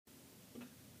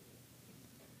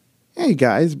Hey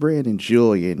guys, Brandon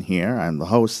Julian here. I'm the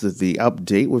host of the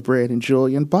Update with Brandon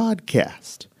Julian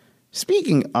podcast.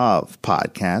 Speaking of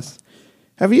podcasts,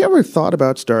 have you ever thought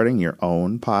about starting your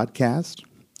own podcast?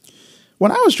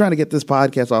 When I was trying to get this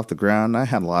podcast off the ground, I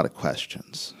had a lot of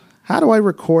questions. How do I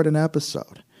record an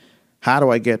episode? How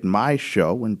do I get my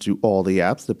show into all the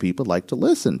apps that people like to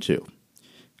listen to?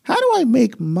 How do I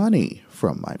make money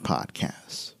from my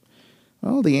podcasts?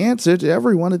 Well, the answer to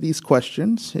every one of these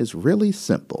questions is really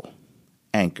simple.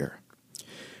 Anchor.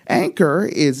 Anchor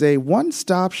is a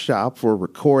one-stop shop for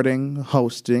recording,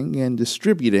 hosting, and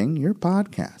distributing your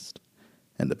podcast.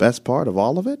 And the best part of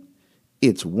all of it?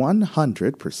 It's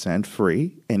 100%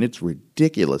 free, and it's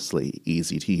ridiculously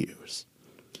easy to use.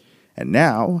 And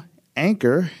now,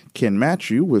 Anchor can match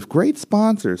you with great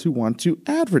sponsors who want to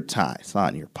advertise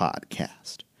on your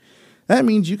podcast. That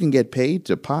means you can get paid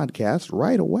to podcast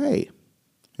right away.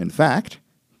 In fact,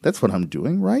 that's what I'm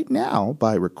doing right now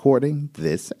by recording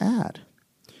this ad.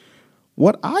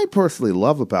 What I personally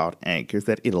love about Anchor is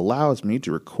that it allows me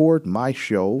to record my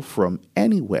show from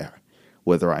anywhere,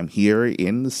 whether I'm here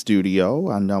in the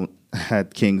studio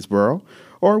at Kingsborough,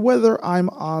 or whether I'm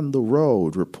on the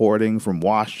road reporting from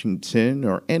Washington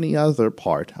or any other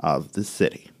part of the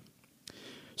city.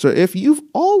 So if you've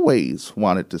always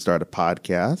wanted to start a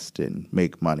podcast and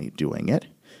make money doing it,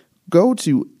 go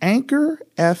to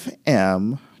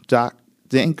anchor.fm/start.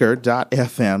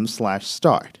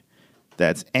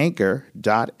 That's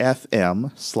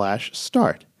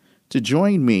anchor.fm/start to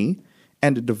join me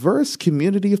and a diverse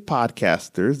community of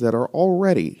podcasters that are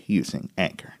already using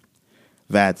Anchor.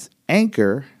 That's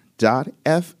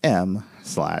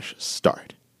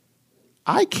anchor.fm/start.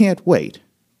 I can't wait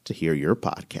to hear your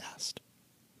podcast.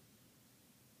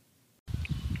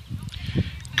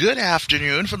 Good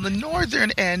afternoon from the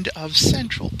northern end of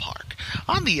Central Park.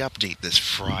 On the update this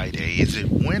Friday, is it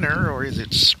winter or is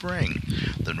it spring?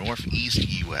 The northeast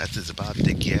U.S. is about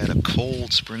to get a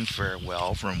cold spring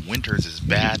farewell from winter's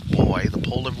bad boy, the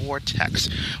polar vortex,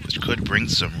 which could bring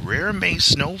some rare May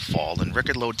snowfall and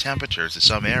record low temperatures to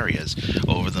some areas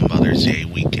over the Mother's Day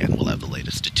weekend. We'll have the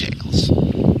latest details.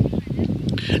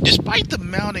 Despite the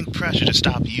mounting pressure to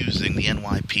stop using the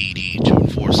NYPD to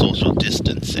enforce social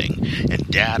distancing and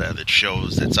data that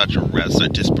shows that such arrests are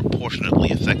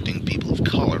disproportionately affecting people of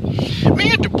color,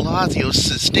 Mayor de Blasio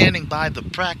is standing by the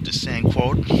practice saying,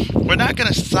 quote, "We're not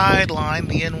going to sideline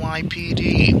the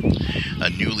NYPD."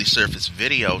 A newly surfaced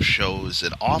video shows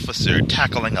an officer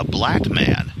tackling a black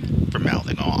man for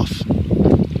mouthing off.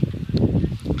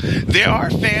 There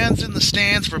are fans in the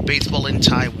stands for baseball in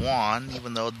Taiwan,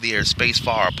 even though they are spaced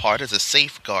far apart as a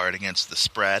safeguard against the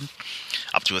spread.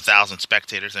 Up to 1,000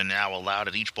 spectators are now allowed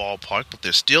at each ballpark, but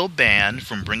they're still banned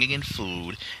from bringing in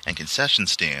food, and concession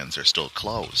stands are still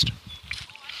closed.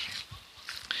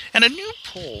 And a new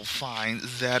poll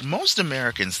finds that most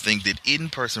Americans think that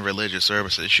in-person religious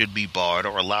services should be barred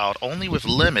or allowed only with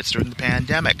limits during the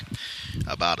pandemic.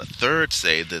 About a third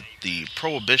say that the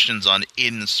prohibitions on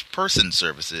in-person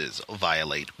services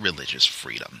violate religious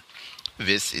freedom.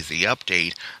 This is the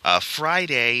update,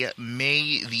 Friday,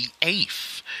 May the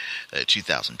 8th,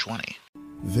 2020.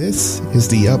 This is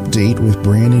the Update with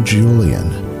Brandon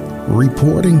Julian,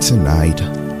 reporting tonight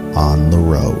on the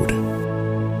road.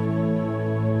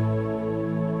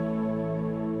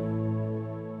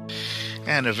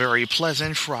 And a very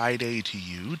pleasant Friday to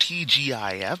you.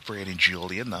 TGIF, Brandon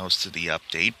Julian, the host of the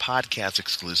Update, podcast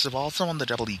exclusive, also on the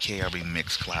WKRB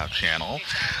Mixcloud channel.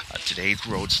 Today's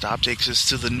road stop takes us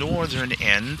to the northern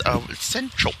end of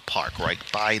Central Park, right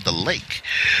by the lake.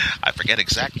 I forget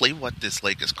exactly what this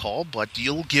lake is called, but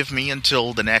you'll give me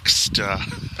until the next,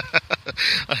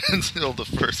 until the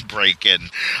first break,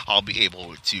 and I'll be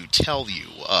able to tell you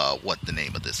what the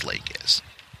name of this lake is.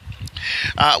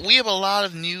 We have a lot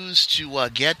of news to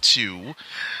get to.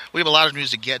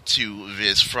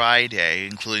 This Friday,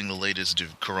 including the latest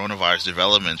coronavirus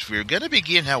developments. We're going to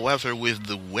begin, however, with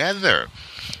the weather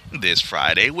this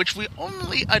Friday, which we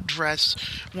only address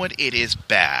when it is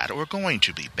bad or going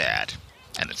to be bad.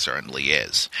 And it certainly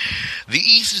is. The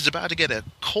East is about to get a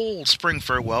cold spring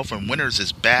farewell from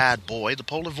winter's bad boy, the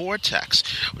polar vortex,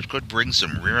 which could bring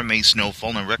some rare May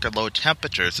snowfall and record low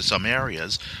temperatures to some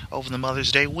areas over the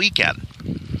Mother's Day weekend.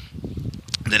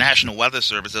 The National Weather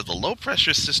Service says the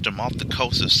low-pressure system off the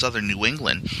coast of southern New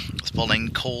England is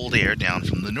pulling cold air down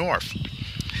from the north.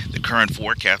 The current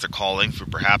forecasts are calling for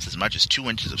perhaps as much as 2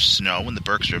 inches of snow in the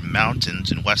Berkshire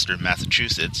Mountains in western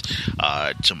Massachusetts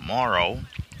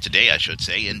today,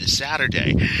 into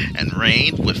Saturday, and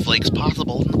rain with flakes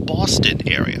possible in the Boston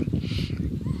area.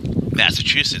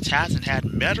 Massachusetts hasn't had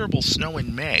measurable snow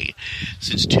in May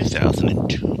since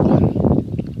 2002.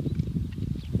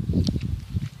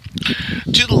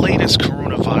 the latest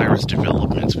coronavirus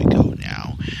developments we go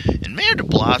now. And Mayor de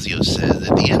Blasio says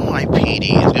that the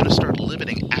NYPD is going to start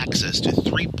limiting access to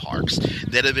 3 parks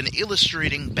that have been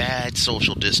illustrating bad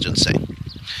social distancing.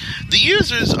 The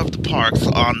users of the parks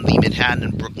on the Manhattan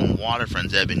and Brooklyn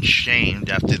waterfronts have been shamed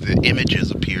after the images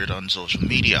appeared on social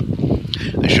media.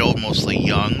 They showed mostly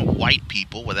young, white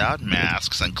people without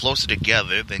masks and closer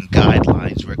together than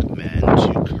guidelines recommend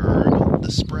to curb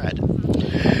the spread.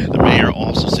 The mayor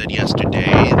also said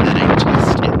yesterday that a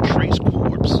test and trace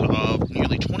corps of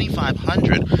nearly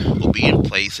 2,500 will be in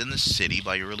place in the city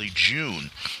by early June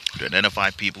to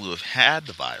identify people who have had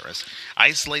the virus,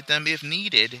 isolate them if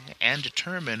needed, and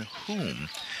determine whom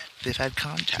they've had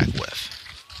contact with.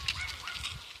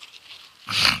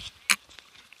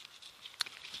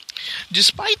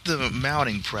 Despite the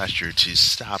mounting pressure to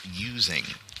stop using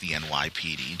the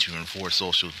NYPD to enforce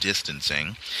social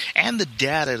distancing, and the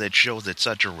data that shows that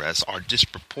such arrests are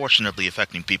disproportionately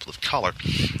affecting people of color,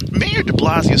 Mayor de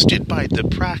Blasio stood by the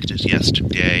practice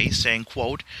yesterday, saying,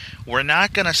 quote, "We're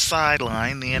not going to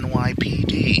sideline the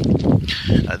NYPD."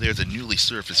 There's a newly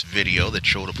surfaced video that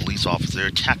showed a police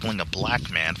officer tackling a black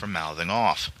man for mouthing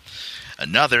off.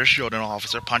 Another showed an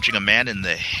officer punching a man in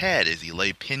the head as he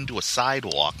lay pinned to a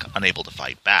sidewalk, unable to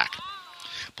fight back.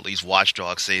 Police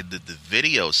watchdogs say that the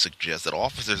video suggests that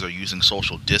officers are using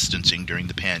social distancing during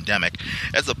the pandemic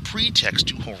as a pretext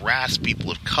to harass people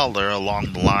of color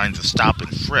along the lines of stop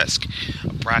and frisk,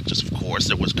 a practice, of course,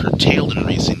 that was curtailed in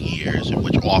recent years in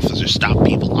which officers stopped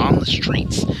people on the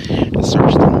streets and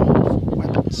searched them for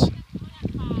weapons.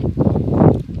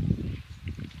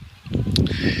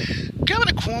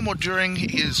 Governor Cuomo, during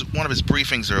one of his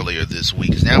briefings earlier this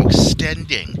week, is now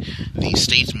extending the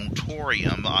state's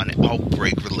moratorium on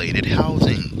outbreak-related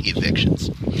housing evictions.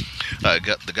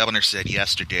 The governor said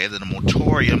yesterday that a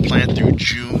moratorium planned through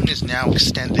June is now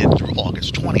extended through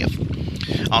August 20th.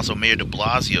 Also, Mayor de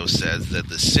Blasio says that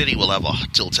the city will have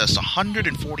to test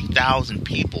 140,000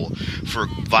 people for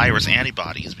virus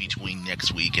antibodies between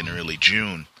next week and early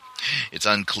June. It's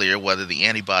unclear whether the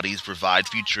antibodies provide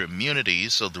future immunity,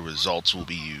 so the results will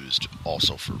be used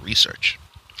also for research.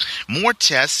 More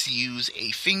tests use a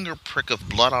finger prick of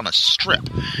blood on a strip.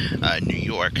 New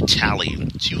York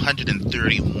tallied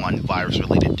 231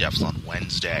 virus-related deaths on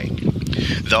Wednesday.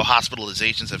 Though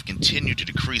hospitalizations have continued to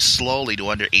decrease slowly to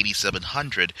under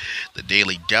 8,700, the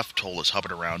daily death toll has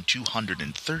hovered around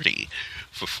 230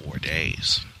 for 4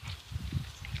 days.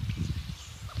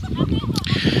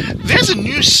 There's a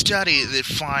new study that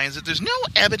finds that there's no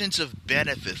evidence of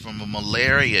benefit from a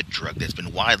malaria drug that's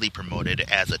been widely promoted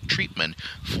as a treatment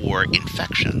for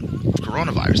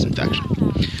coronavirus infection.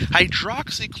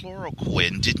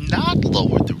 Hydroxychloroquine did not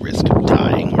lower the risk of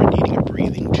dying or needing a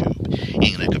breathing tube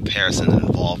in a comparison that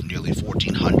involved nearly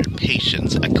 1,400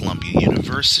 patients at Columbia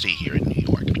University here in New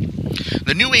York.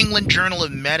 The New England Journal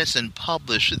of Medicine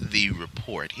published the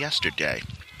report yesterday.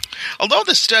 Although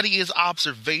the study is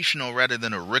observational rather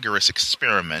than a rigorous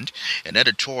experiment, an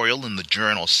editorial in the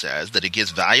journal says that it gives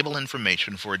valuable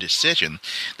information for a decision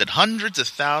that hundreds of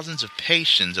thousands of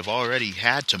patients have already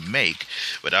had to make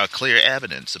without clear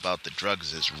evidence about the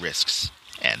drug's risks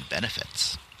and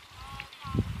benefits.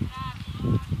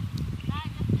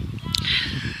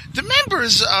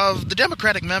 The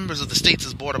Democratic members of the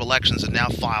state's Board of Elections have now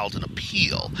filed an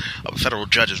appeal of a federal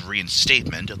judge's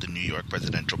reinstatement of the New York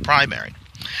presidential primary.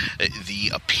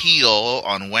 The appeal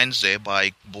on Wednesday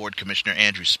by Board Commissioner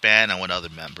Andrew Spano and other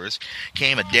members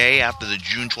came a day after the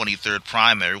June 23rd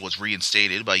primary was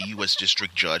reinstated by U.S.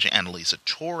 District Judge Annalisa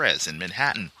Torres in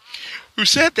Manhattan, who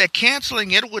said that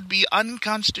canceling it would be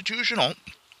unconstitutional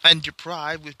and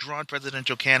deprive withdrawn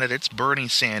presidential candidates Bernie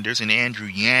Sanders and Andrew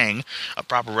Yang of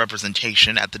proper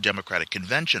representation at the Democratic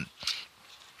convention.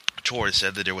 Torres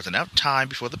said that there was enough time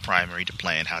before the primary to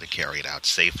plan how to carry it out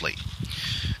safely.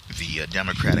 The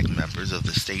Democratic members of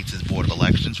the state's Board of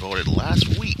Elections voted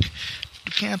last week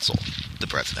to cancel the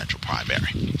presidential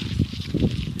primary.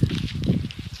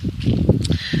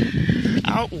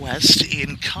 Out west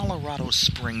in Colorado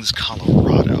Springs,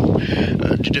 Colorado,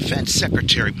 Defense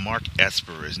Secretary Mark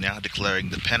Esper is now declaring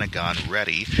the Pentagon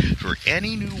ready for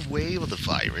any new wave of the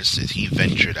virus as he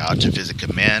ventured out to visit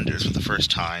commanders for the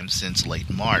first time since late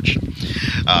March.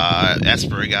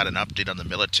 Esper got an update on the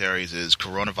military's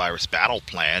coronavirus battle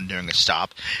plan during a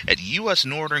stop at U.S.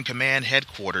 Northern Command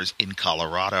headquarters in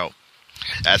Colorado.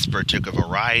 Esper took a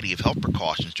variety of health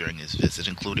precautions during his visit,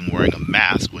 including wearing a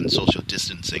mask when social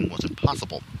distancing wasn't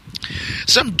possible.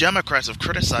 Some Democrats have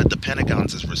criticized the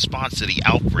Pentagon's response to the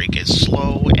outbreak as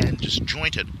slow and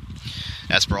disjointed.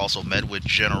 Esper also met with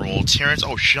General Terrence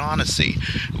O'Shaughnessy,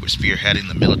 who was spearheading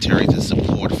the military's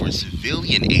support for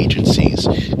civilian agencies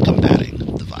combating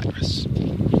the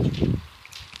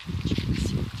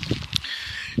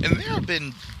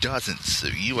been dozens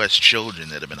of U.S. children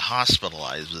that have been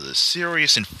hospitalized with a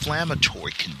serious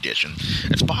inflammatory condition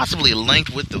that's possibly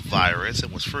linked with the virus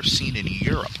and was first seen in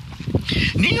Europe.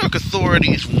 New York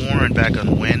authorities warned back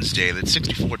on Wednesday that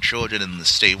 64 children in the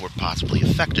state were possibly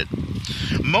affected.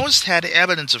 Most had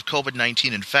evidence of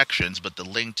COVID-19 infections, but the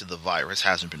link to the virus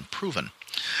hasn't been proven.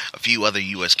 A few other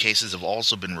U.S. cases have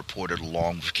also been reported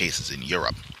along with cases in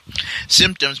Europe.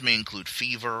 Symptoms may include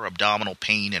fever, abdominal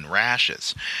pain, and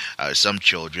rashes. Some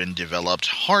children developed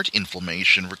heart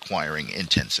inflammation requiring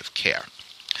intensive care.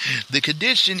 The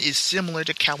condition is similar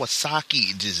to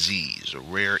Kawasaki disease, a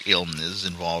rare illness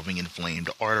involving inflamed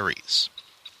arteries.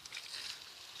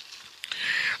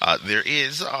 There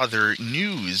is other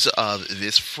news of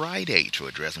this Friday to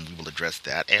address, and we will address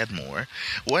that and more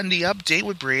when the update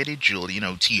with Brady Julian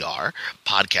OTR,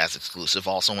 podcast exclusive,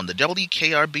 also on the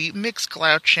WKRB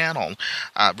Mixcloud channel,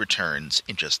 returns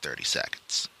in just 30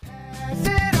 seconds.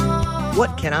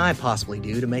 What can I possibly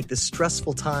do to make this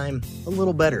stressful time a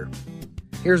little better?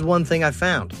 Here's one thing I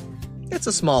found. It's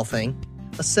a small thing,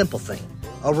 a simple thing,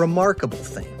 a remarkable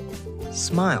thing.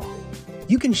 Smile.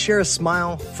 You can share a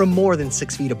smile from more than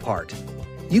 6 feet apart.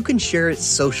 You can share it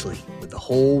socially with the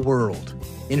whole world.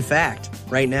 In fact,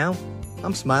 right now,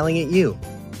 I'm smiling at you.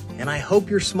 And I hope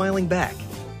you're smiling back,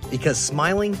 because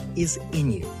smiling is in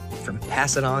you. From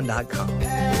PassItOn.com.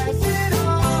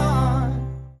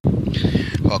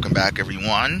 Welcome back,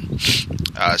 everyone.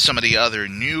 Some of the other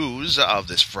news of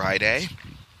this Friday.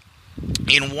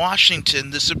 In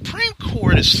Washington, the Supreme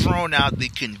Court has thrown out the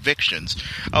convictions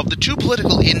of the two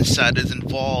political insiders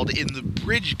involved in the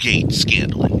Bridgegate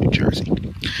scandal in New Jersey.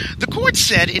 The court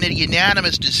said in a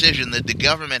unanimous decision that the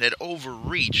government had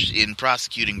overreached in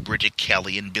prosecuting Bridget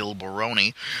Kelly and Bill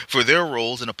Baroni for their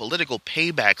roles in a political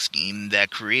payback scheme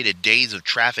that created days of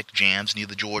traffic jams near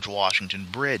the George Washington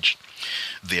Bridge.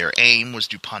 Their aim was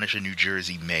to punish a New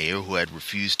Jersey mayor who had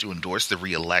refused to endorse the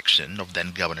re-election of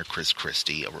then-Governor Chris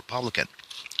Christie, a Republican.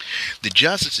 The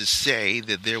justices say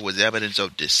that there was evidence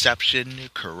of deception,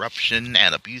 corruption,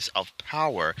 and abuse of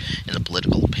power in the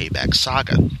political payback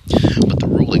saga. But the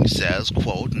ruling says,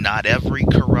 quote, not every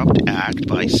corrupt act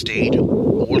by state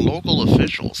or local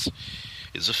officials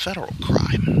is a federal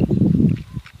crime.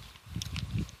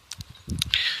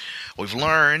 We've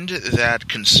learned that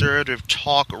conservative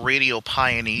talk radio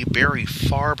pioneer Barry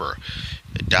Farber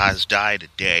has died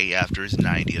a day after his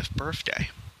 90th birthday.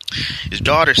 His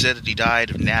daughter said that he died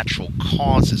of natural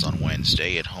causes on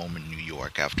Wednesday at home in New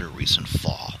York after a recent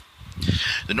fall.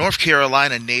 The North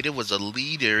Carolina native was a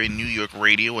leader in New York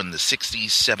radio in the 60s,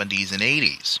 70s, and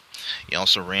 80s. He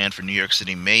also ran for New York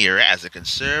City mayor as a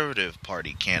Conservative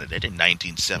Party candidate in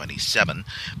 1977,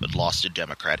 but lost to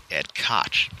Democrat Ed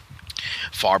Koch.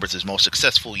 Farber's most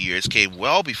successful years came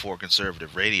well before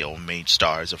conservative radio made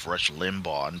stars of Rush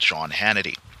Limbaugh and Sean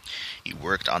Hannity. He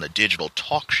worked on a digital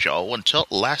talk show until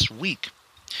last week,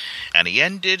 and he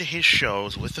ended his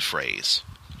shows with the phrase,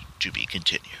 "To be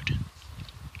continued."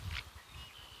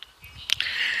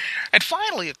 And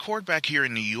finally, a court back here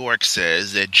in New York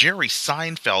says that Jerry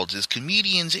Seinfeld's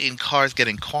Comedians in Cars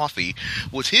Getting Coffee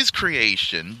was his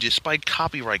creation despite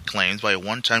copyright claims by a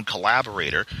one-time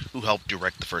collaborator who helped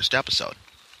direct the first episode.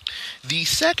 The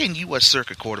Second U.S.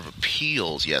 Circuit Court of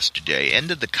Appeals yesterday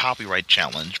ended the copyright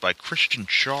challenge by Christian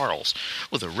Charles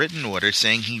with a written order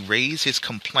saying he raised his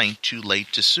complaint too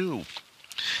late to sue.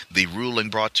 The ruling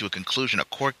brought to a conclusion a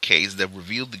court case that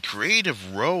revealed the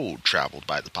creative road traveled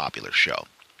by the popular show.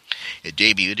 It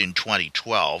debuted in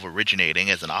 2012, originating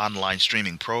as an online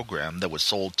streaming program that was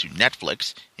sold to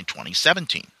Netflix in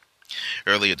 2017.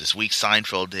 Earlier this week,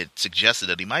 Seinfeld had suggested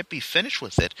that he might be finished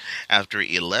with it after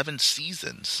 11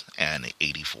 seasons and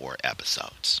 84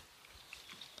 episodes.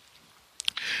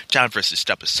 Time for us to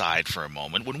step aside for a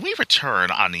moment. When we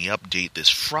return on the update this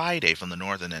Friday from the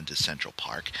northern end to Central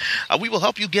Park, we will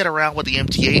help you get around with the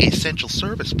MTA Essential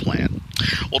Service Plan.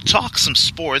 We'll talk some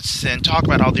sports and talk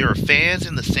about how there are fans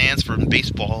in the stands for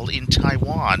baseball in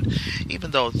Taiwan,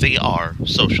 even though they are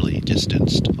socially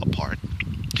distanced apart.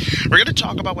 We're going to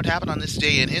talk about what happened on this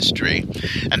day in history,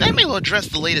 and then we will address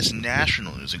the latest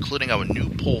national news, including how a new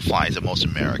poll finds that most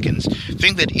Americans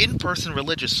think that in-person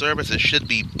religious services should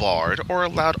be barred or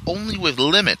allowed only with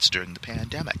limits during the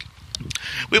pandemic.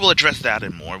 We will address that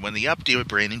and more when the update with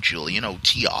Brandon Julian,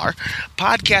 OTR,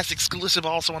 podcast exclusive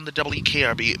also on the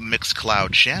WKRB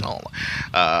Mixcloud channel,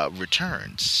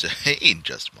 returns in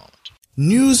just a moment.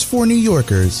 News for New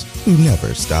Yorkers who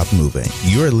never stop moving.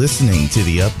 You're listening to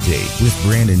The Update with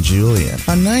Brandon Julian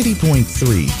on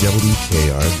 90.3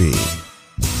 WKRB.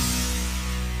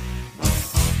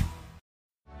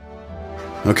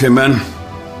 Okay, men,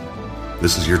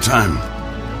 this is your time.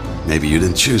 Maybe you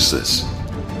didn't choose this,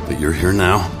 but you're here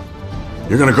now.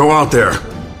 You're gonna go out there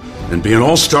and be an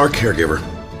all-star caregiver.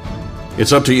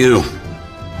 It's up to you.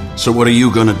 So what are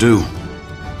you gonna do?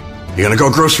 You're gonna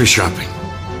go grocery shopping,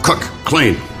 cook,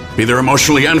 clean, be there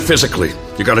emotionally and physically.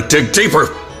 You gotta dig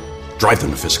deeper. Drive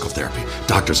them to physical therapy,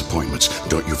 doctor's appointments.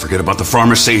 Don't you forget about the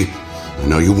pharmacy. I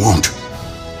know you won't.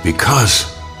 Because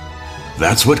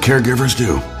that's what caregivers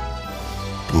do.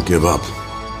 Don't give up.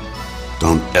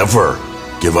 Don't ever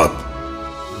give up.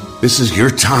 This is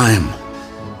your time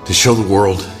to show the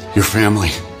world, your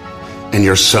family, and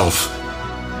yourself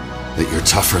that you're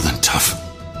tougher than tough.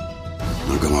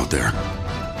 Now go out there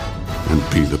and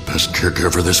be the best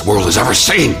caregiver this world has ever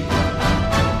seen.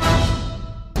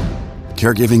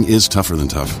 Caregiving is tougher than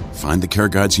tough. Find the care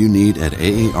guides you need at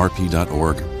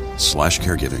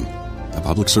aarp.org/caregiving. A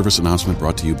public service announcement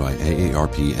brought to you by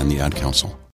AARP and the Ad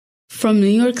Council. From New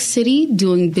York City,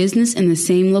 doing business in the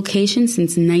same location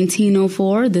since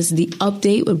 1904, this is the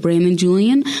Update with Brandon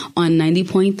Julian on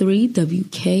 90.3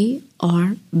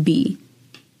 WKRB.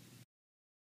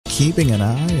 Keeping an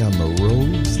eye on the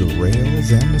roads, the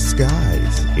rails, and the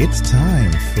skies. It's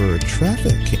time for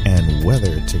traffic and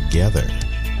weather together.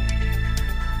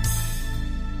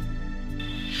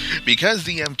 Because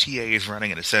the MTA is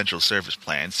running an essential service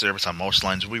plan, service on most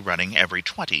lines will be running every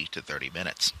 20 to 30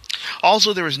 minutes.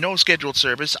 Also, there is no scheduled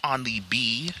service on the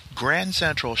B, Grand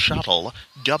Central Shuttle,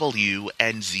 W,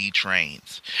 and Z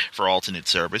trains. For alternate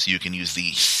service, you can use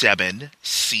the 7,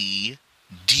 C,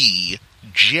 D,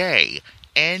 J,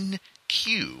 N,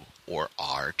 Q, or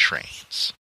R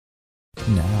trains.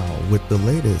 Now, with the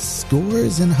latest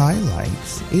scores and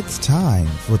highlights, it's time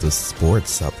for the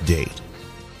Sports Update.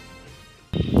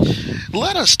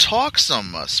 Let us talk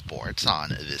some sports on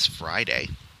this Friday.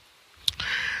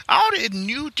 Out in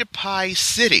New Taipei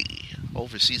City,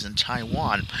 overseas in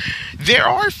Taiwan, there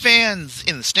are fans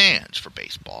in the stands for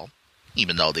baseball,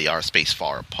 even though they are spaced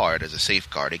far apart as a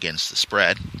safeguard against the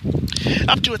spread.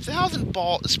 Up to 1,000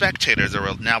 spectators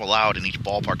are now allowed in each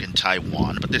ballpark in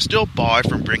Taiwan, but they're still barred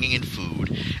from bringing in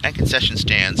food, and concession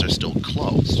stands are still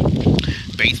closed.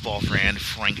 Baseball friend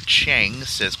Frank Cheng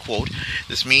says, quote,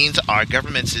 "This means our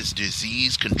government's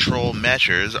disease control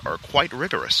measures are quite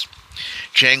rigorous."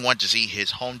 Cheng went to see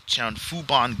his hometown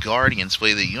Fubon Guardians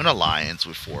play the Unilions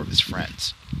with 4 of his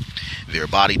friends. Their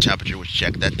body temperature was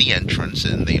checked at the entrance,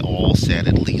 and they all sat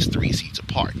at least 3 seats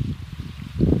apart.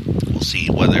 We'll see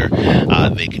whether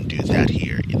they can do that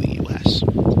here in the U.S.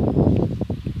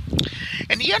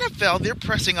 In the NFL, they're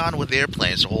pressing on with their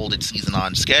plans to hold its season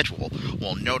on schedule,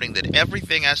 while noting that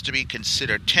everything has to be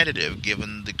considered tentative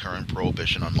given the current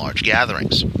prohibition on large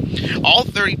gatherings. All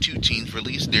 32 teams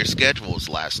released their schedules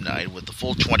last night, with the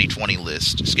full 2020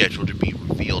 list scheduled to be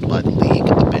revealed by the league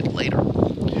a bit later.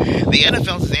 The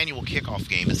NFL's annual kickoff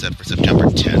game is set for September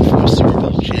 10th for Super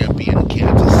Bowl champion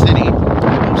Kansas City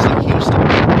hosting Houston.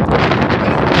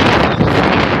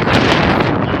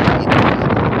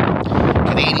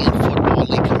 Canadian Football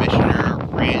League Commissioner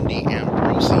Randy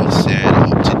Ambrosie said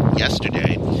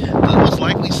yesterday that the most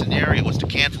likely scenario was to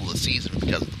cancel the season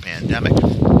because of the pandemic.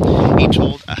 He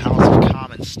told a House of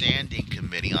Commons Standing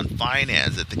Committee on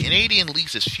Finance that the Canadian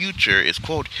League's future is,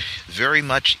 quote, very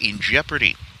much in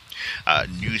jeopardy.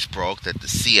 News broke that the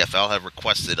CFL have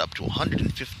requested up to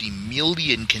 150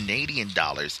 million Canadian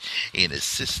dollars in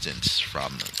assistance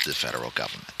from the federal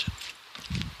government.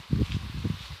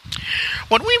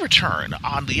 When we return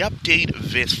on the update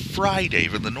this Friday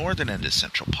from the northern end of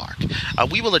Central Park,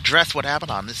 we will address what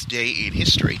happened on this day in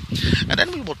history, and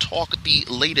then we will talk the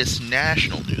latest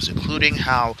national news, including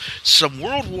how some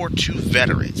World War II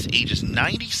veterans, ages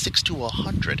 96 to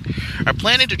 100, are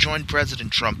planning to join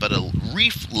President Trump at a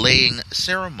wreath-laying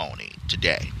ceremony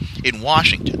today in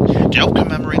Washington to help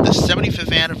commemorate the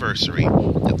 75th anniversary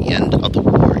of the end of the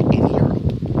war in Europe.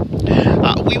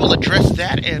 We will address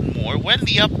that and more when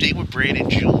the update with Brandon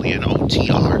Julian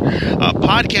OTR,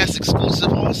 podcast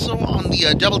exclusive also on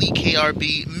the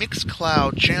WKRB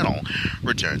Mixcloud channel,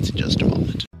 returns in just a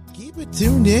moment. Keep it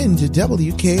tuned in to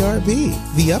WKRB.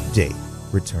 The update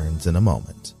returns in a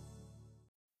moment.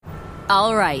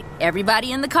 All right,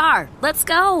 everybody in the car, let's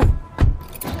go.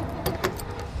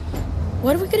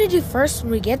 What are we going to do first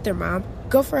when we get there, Mom?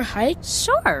 Go for a hike?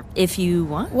 Sure, if you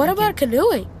want. What about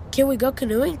canoeing? Can we go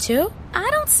canoeing too? I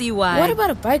don't see why. What about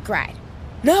a bike ride?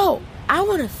 No, I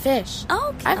want to fish.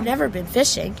 Okay. I've never been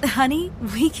fishing. Honey,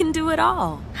 we can do it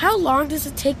all. How long does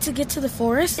it take to get to the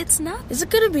forest? It's not. Is it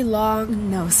going to be long?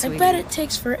 No, sweetie. I bet it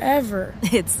takes forever.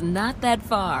 It's not that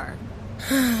far.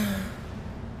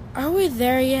 Are we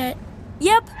there yet?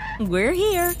 Yep, we're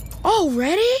here.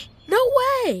 Already? No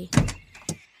way.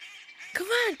 Come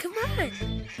on.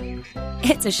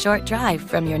 It's a short drive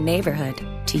from your neighborhood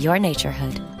to your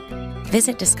naturehood.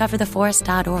 Visit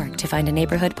discovertheforest.org to find a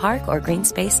neighborhood park or green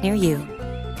space near you.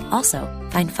 Also,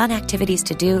 find fun activities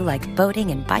to do like boating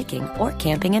and biking or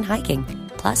camping and hiking,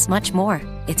 plus much more.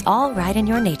 It's all right in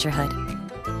your naturehood.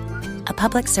 A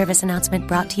public service announcement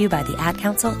brought to you by the Ad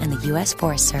Council and the U.S.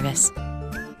 Forest Service.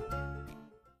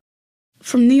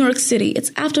 From New York City,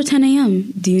 it's after 10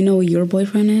 a.m. Do you know where your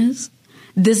boyfriend is?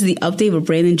 This is the update with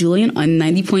Brandon Julian on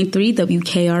 90.3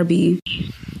 WKRB.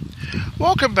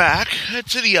 Welcome back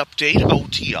to the Update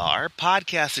OTR,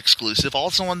 podcast exclusive,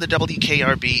 also on the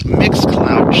WKRB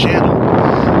Mixcloud channel.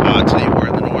 Today we're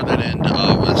in the northern end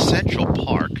of Central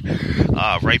Park,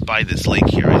 right by this lake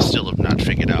here. I still have not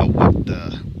figured out what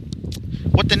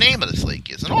the name of this lake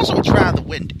is, and also it's rather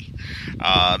windy.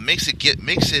 Makes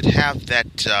it have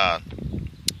that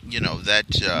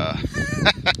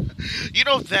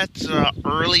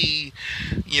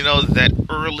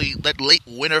that late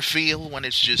winter feel when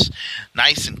it's just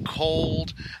nice and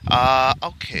cold.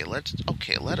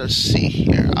 Let us see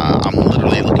here. I'm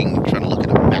literally trying to look at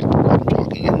a map while I'm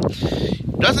talking.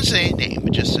 It doesn't say a name.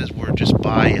 It just says we're just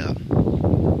by a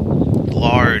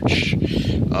large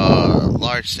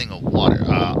thing of water.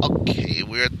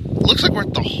 Looks like we're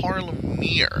at the Harlem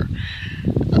Mere.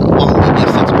 Well, at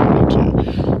least that's according to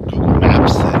Google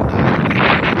Maps, and I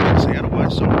can't say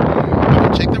otherwise, so I'm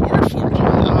going to take their word for it.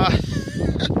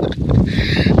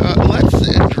 Let's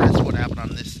address what happened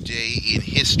on this day in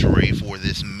history for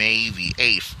this May the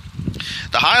 8th.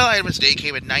 The highlight of this day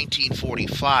came in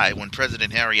 1945 when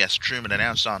President Harry S. Truman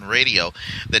announced on radio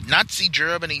that Nazi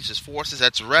Germany's forces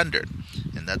had surrendered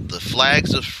and that the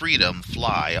flags of freedom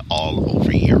fly all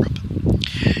over Europe.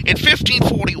 In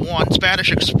 1541,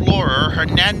 Spanish explorer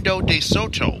Hernando de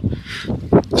Soto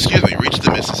reached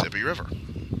the Mississippi River.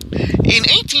 In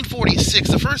 1846,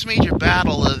 the first major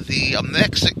battle of the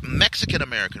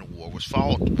Mexican-American War was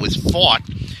fought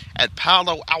at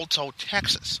Palo Alto,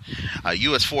 Texas.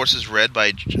 U.S. forces led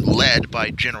by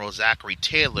General Zachary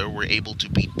Taylor were able to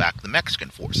beat back the Mexican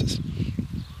forces.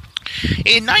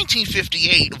 In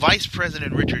 1958, Vice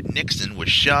President Richard Nixon was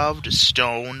shoved,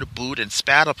 stoned, booed, and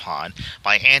spat upon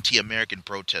by anti-American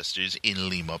protesters in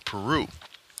Lima, Peru.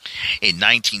 In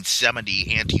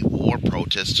 1970, anti-war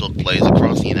protests took place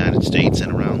across the United States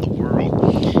and around the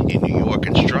world. In New York,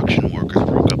 construction workers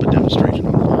broke up a demonstration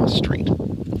on Wall Street.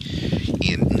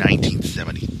 In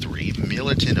 1973,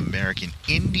 militant American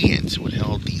Indians who had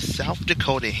held the South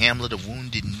Dakota hamlet of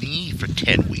Wounded Knee for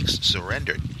 10 weeks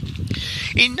surrendered.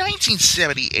 In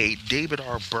 1978, David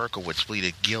R. Berkowitz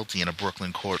pleaded guilty in a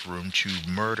Brooklyn courtroom to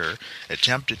murder,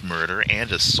 attempted murder, and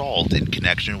assault in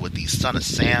connection with the Son of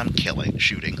Sam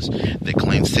shootings that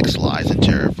claimed 6 lives and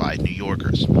terrified New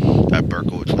Yorkers.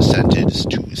 Berkowitz was sentenced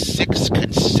to 6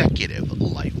 consecutive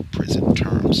life prison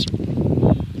terms.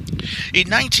 In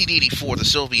 1984, the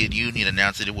Soviet Union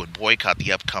announced that it would boycott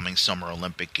the upcoming Summer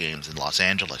Olympic Games in Los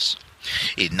Angeles.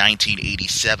 In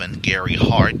 1987, Gary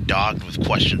Hart, dogged with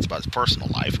questions about his personal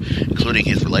life, including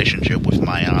his relationship with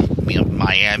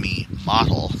Miami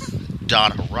model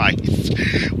Donna Rice,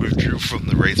 withdrew from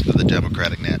the race for the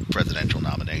Democratic presidential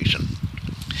nomination.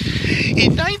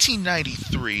 In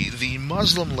 1993, the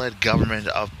Muslim-led government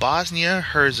of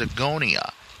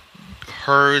Bosnia-Herzegovina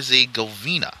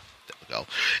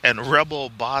and rebel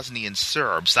Bosnian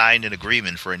Serbs signed an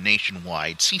agreement for a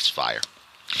nationwide ceasefire.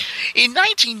 In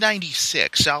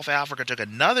 1996, South Africa took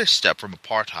another step from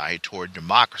apartheid toward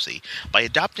democracy by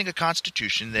adopting a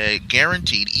constitution that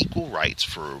guaranteed equal rights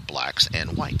for blacks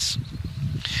and whites.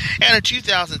 And in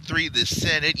 2003, the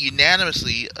Senate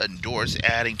unanimously endorsed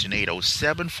adding to NATO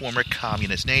 7 former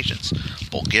communist nations: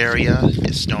 Bulgaria,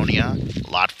 Estonia,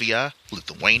 Latvia,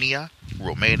 Lithuania,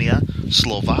 Romania,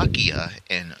 Slovakia,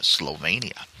 and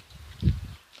Slovenia.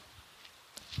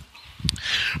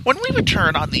 When we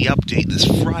return on the update this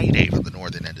Friday from the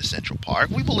northern end of Central Park,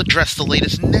 we will address the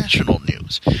latest national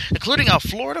news, including how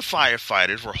Florida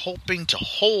firefighters were hoping to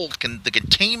hold the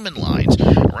containment lines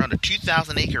around a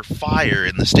 2,000-acre fire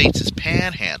in the state's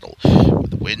panhandle, where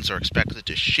the winds are expected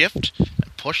to shift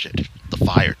and push the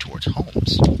fire towards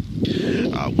homes.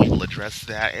 We will address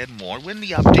that and more when the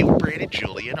update with Brandon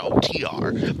Julian,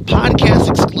 OTR, podcast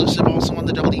exclusive, also on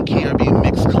the WKRB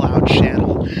Mixcloud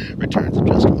channel, returns in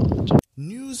just a moment.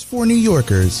 News for New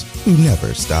Yorkers who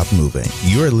never stop moving.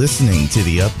 You're listening to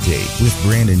The Update with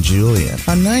Brandon Julian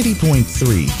on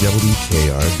 90.3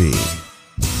 WKRB.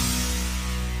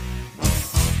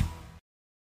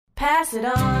 Pass it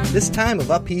on. This time of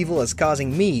upheaval is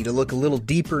causing me to look a little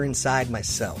deeper inside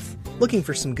myself, looking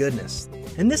for some goodness.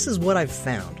 And this is what I've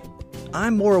found.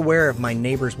 I'm more aware of my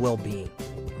neighbor's well-being.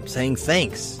 I'm saying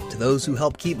thanks to those who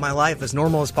help keep my life as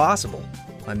normal as possible.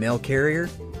 My mail carrier,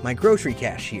 my grocery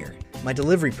cashier, my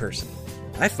delivery person.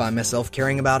 I find myself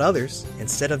caring about others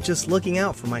instead of just looking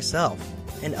out for myself.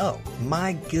 And oh,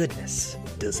 my goodness,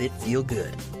 does it feel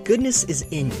good. Goodness is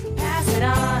in you. Pass it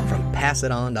on. From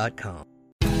passiton.com.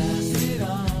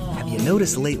 Have you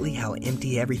noticed lately how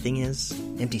empty everything is?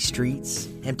 Empty streets,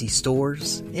 empty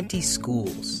stores, empty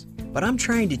schools. But I'm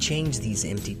trying to change these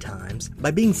empty times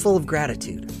by being full of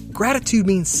gratitude. Gratitude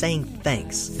means saying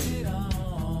thanks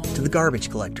to the garbage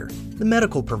collector, the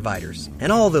medical providers,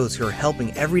 and all those who are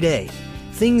helping every day.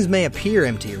 Things may appear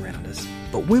empty around us,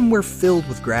 but when we're filled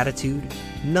with gratitude,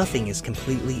 nothing is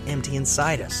completely empty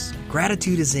inside us.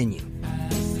 Gratitude is in you.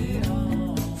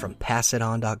 From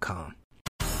passiton.com.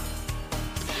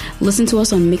 Listen to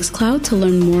us on Mixcloud to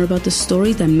learn more about the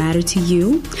stories that matter to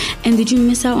you. And did you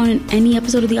miss out on any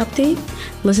episode of The Update?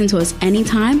 Listen to us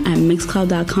anytime at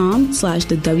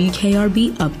mixcloud.com/the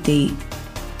WKRB Update.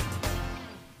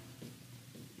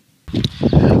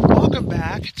 Welcome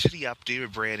back to The Update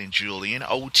with Brad and Julian,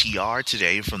 OTR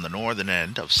today from the northern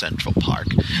end of Central Park.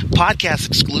 Podcast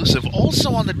exclusive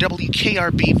also on the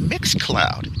WKRB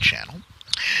Mixcloud channel.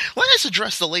 Let us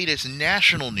address the latest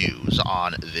national news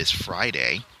on this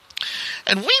Friday.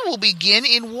 And we will begin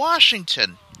in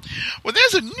Washington, where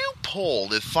there's a new poll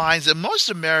that finds that most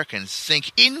Americans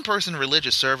think in-person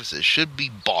religious services should be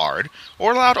barred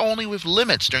or allowed only with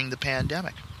limits during the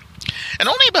pandemic. And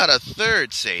only about a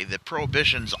third say that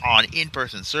prohibitions on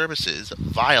in-person services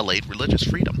violate religious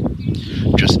freedom.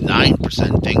 Just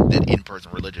 9% think that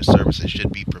in-person religious services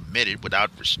should be permitted without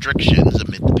restrictions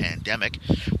amid the pandemic,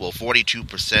 while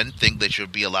 42% think they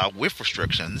should be allowed with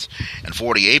restrictions, and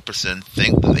 48%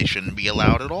 think that they shouldn't be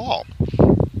allowed at all.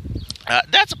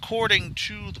 That's according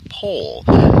to the poll,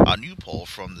 a new poll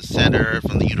from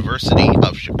the University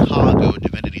of Chicago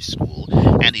Divinity School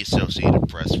and the Associated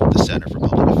Press with the Center for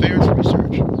Public Affairs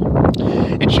Research.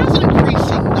 It shows an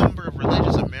increasing number of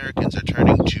religious Americans are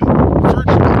turning to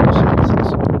virtual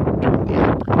services during the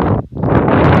outbreak.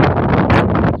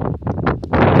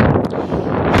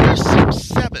 Here's some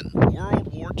 7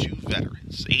 World War II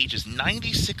veterans, ages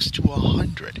 96 to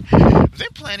 100. They're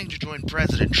planning to join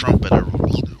President Trump at a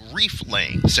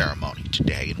wreath-laying ceremony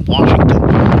today in Washington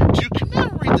to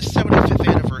commemorate the 75th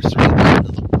anniversary of the end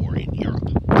of the war in Europe.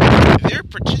 They're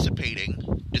participating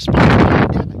despite the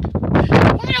pandemic.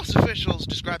 White House officials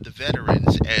describe the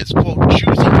veterans as, quote,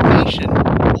 choosing nation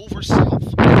over self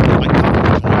by coming to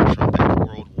join Trump at the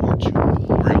World War II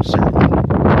memorial ceremony.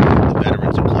 The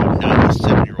veterans include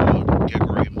 97-year-old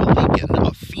Gregory Malikin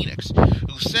of Phoenix,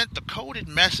 who sent the coded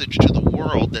message to the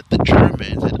world that the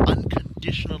Germans had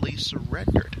unconditionally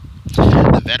surrendered.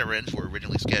 The veterans were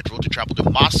originally scheduled to travel to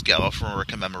Moscow for a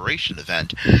commemoration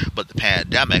event, but the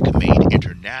pandemic made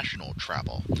international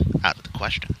travel out of the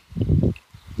question.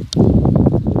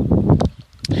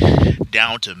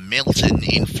 Down to Milton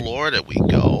in Florida we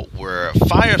go, where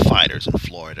firefighters in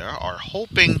Florida are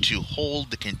hoping to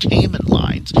hold the containment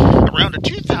lines around a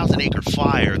 2,000-acre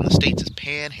fire in the state's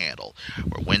panhandle,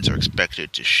 where winds are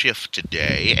expected to shift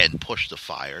today and push the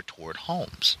fire toward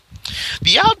homes.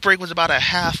 The outbreak was about a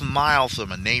half-mile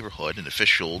from a neighborhood, and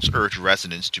officials urged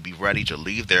residents to be ready to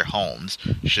leave their homes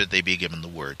should they be given the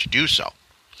word to do so.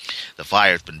 The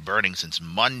fire has been burning since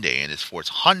Monday and has forced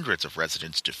hundreds of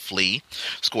residents to flee,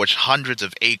 scorched hundreds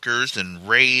of acres, and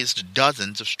razed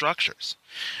dozens of structures.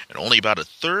 And only about a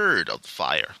third of the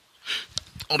fire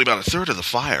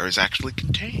is actually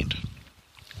contained.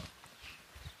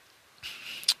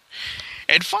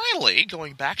 And finally,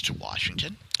 going back to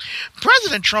Washington,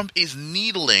 President Trump is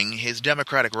needling his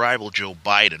Democratic rival Joe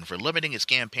Biden for limiting his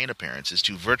campaign appearances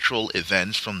to virtual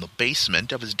events from the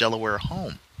basement of his Delaware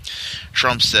home.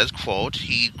 Trump says, quote,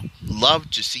 he'd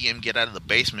love to see him get out of the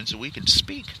basement so we can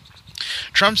speak.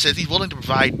 Trump says he's willing to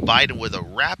provide Biden with a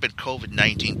rapid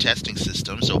COVID-19 testing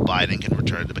system so Biden can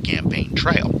return to the campaign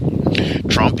trail.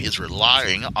 Trump is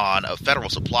relying on a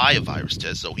federal supply of virus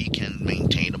tests so he can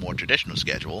maintain a more traditional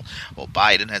schedule, while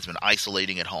Biden has been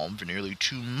isolating at home for nearly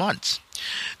 2 months.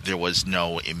 There was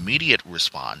no immediate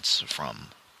response from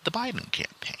the Biden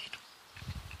campaign.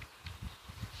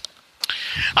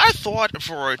 Our thought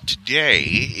for today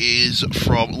is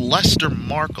from Lester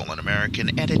Markle, an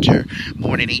American editor,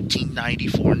 born in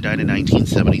 1894 and died in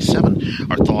 1977.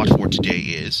 Our thought for today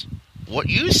is, what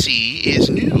you see is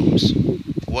news.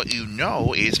 What you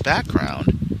know is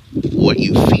background. What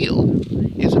you feel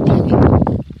is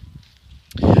opinion.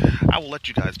 will let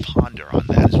you guys ponder on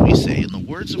that, as we say in the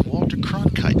words of Walter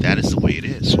Cronkite. That is the way it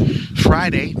is.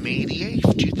 Friday, May the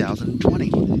 8th, 2020.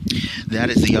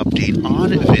 That is the update on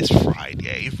this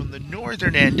Friday from the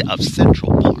northern end of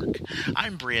Central Park.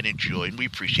 I'm Brandon Joy, and we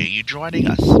appreciate you joining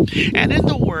us. And in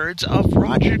the words of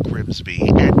Roger Grimsby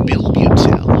and Bill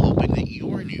Butel, hoping that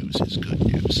your news is good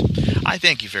news, I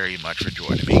thank you very much for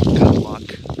joining me. Good luck,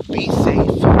 be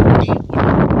safe, be